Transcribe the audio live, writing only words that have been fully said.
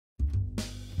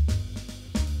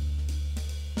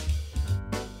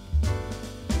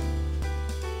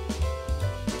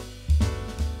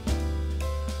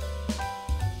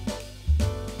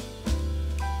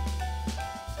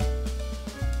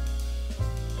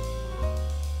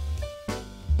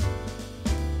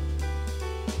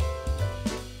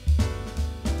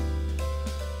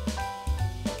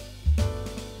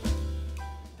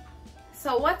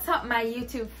So what's up, my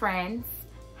YouTube friends?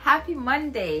 Happy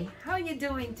Monday. How are you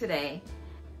doing today?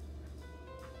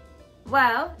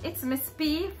 Well, it's Miss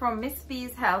P from Miss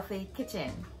P's Healthy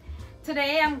Kitchen.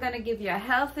 Today I'm gonna give you a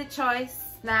healthy choice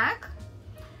snack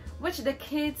which the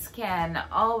kids can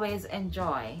always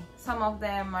enjoy. Some of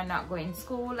them are not going to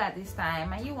school at this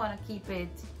time and you want to keep it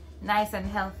nice and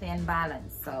healthy and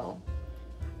balanced. So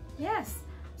yes,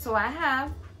 so I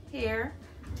have here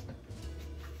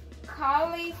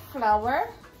cauliflower.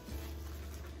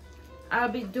 I'll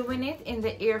be doing it in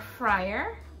the air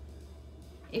fryer.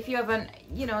 If you have an,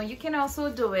 you can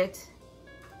also do it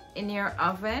in your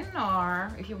oven,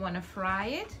 or if you want to fry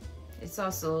it, it's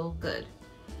also good.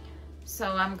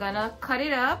 So I'm gonna cut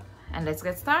it up and let's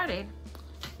get started.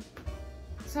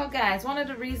 So guys, one of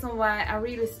the reasons why I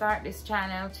really start this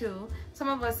channel too, some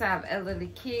of us have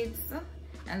elderly kids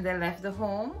and they left the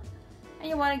home and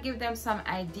you want to give them some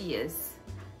ideas.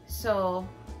 So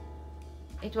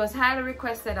it was highly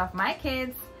requested of my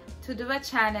kids to do a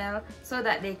channel so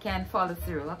that they can follow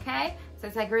through, okay? So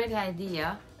it's a great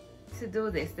idea to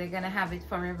do this. They're gonna have it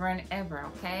forever and ever,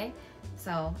 okay?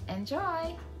 So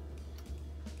enjoy.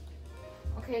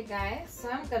 Okay guys, so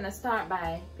I'm gonna start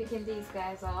by picking these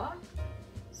guys off.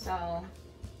 So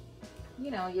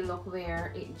you look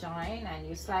where it joins and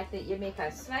you make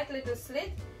a slight little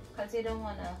slit because you don't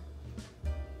wanna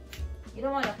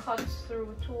cut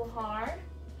through too hard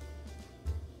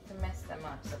to mess them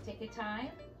up. So take your time.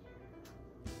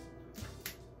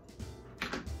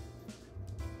 Yeah,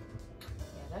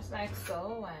 just like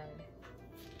so.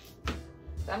 And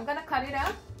so I'm gonna cut it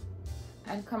up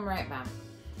and come right back.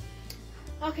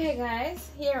 Okay guys,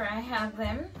 here I have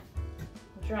them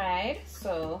dried,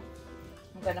 so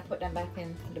I'm gonna put them back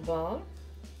in the bowl.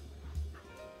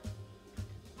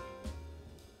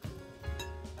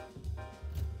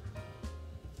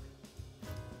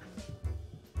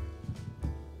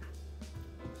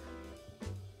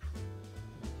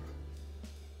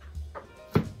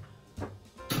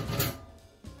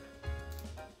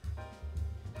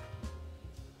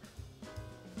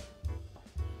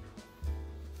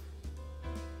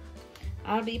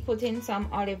 I'll be putting some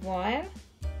olive oil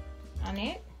on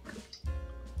it.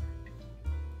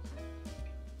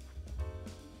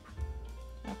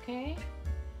 Okay,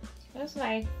 just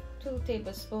like 2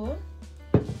 tablespoons,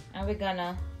 and we're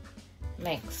gonna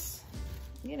mix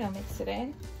it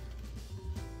in.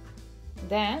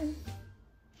 Then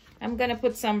I'm gonna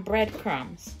put some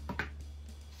breadcrumbs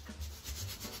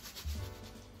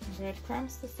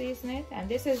to season it, and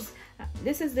this is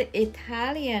the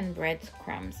Italian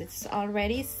breadcrumbs. It's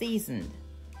already seasoned.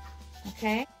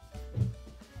 Okay,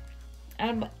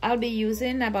 I'll be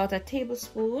using about a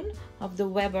tablespoon of the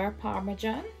Weber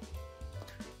Parmesan.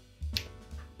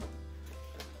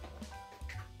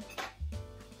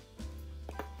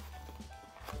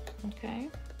 Okay,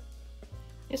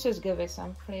 this will give it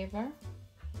some flavor.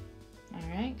 All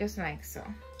right, just like so.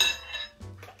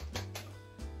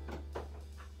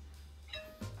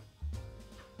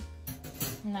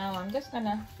 Now I'm just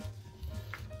gonna,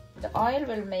 the oil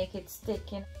will make it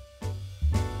stick in.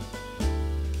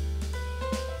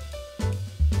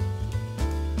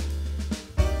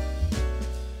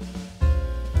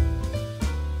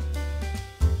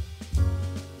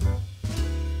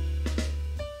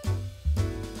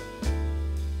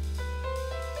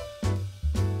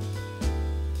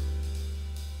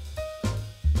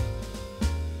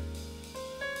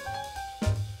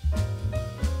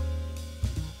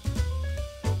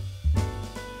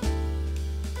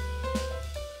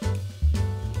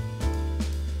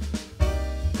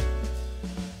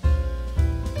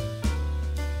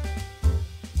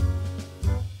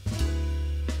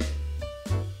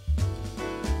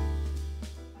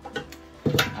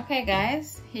 Okay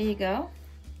guys, here you go.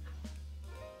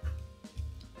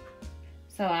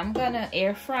 So I'm gonna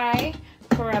air fry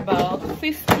for about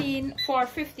 15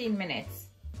 minutes.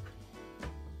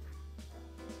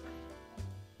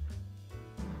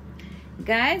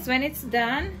 Guys, when it's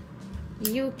done,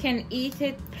 you can eat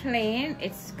it plain.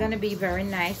 It's gonna be very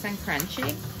nice and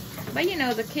crunchy. But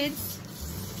the kids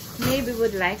maybe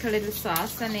would like a little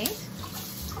sauce on it.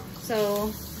 So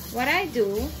what I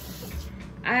do,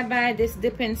 I buy this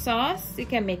dipping sauce. You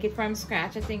can make it from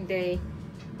scratch. I think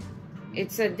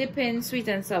it's a dipping sweet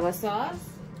and sour sauce.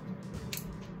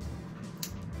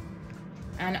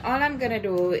 And all I'm gonna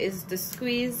do is to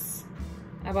squeeze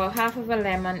about half of a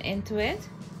lemon into it,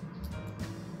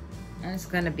 and it's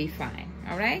gonna be fine.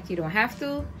 All right, you don't have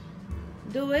to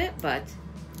do it, but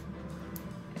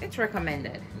it's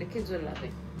recommended. The kids will love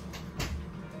it.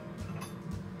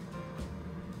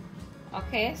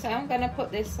 Okay, so I'm gonna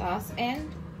put this sauce in.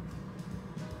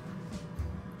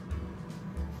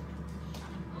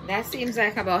 That seems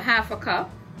like about half a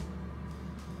cup.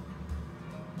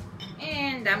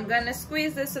 And I'm gonna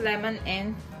squeeze this lemon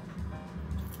in.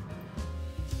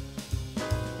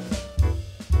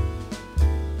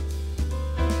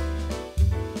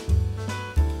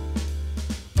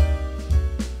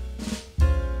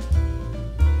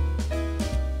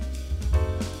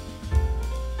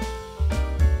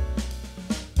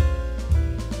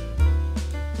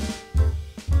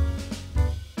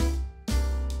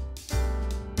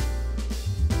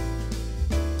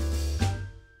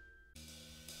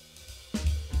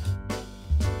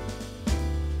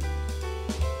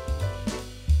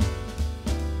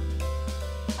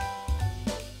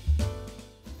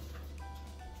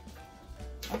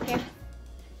 Okay,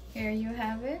 here you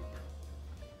have it.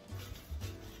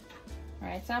 All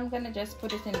right, so I'm gonna just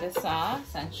put it in the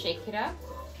sauce and shake it up.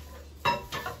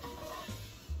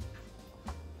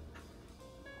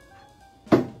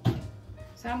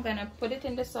 So I'm gonna put it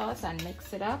in the sauce and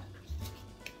mix it up.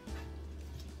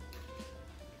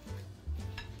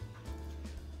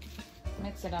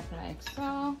 Mix it up like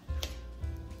so.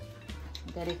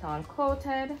 Get it all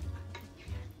coated.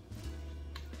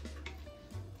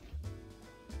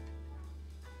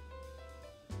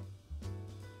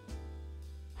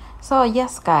 So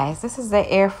yes guys, this is the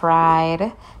air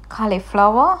fried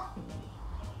cauliflower.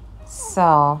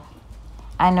 So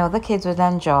I know the kids would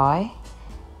enjoy.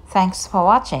 Thanks for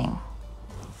watching.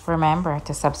 Remember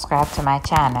to subscribe to my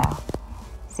channel.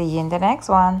 See you in the next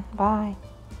one. Bye.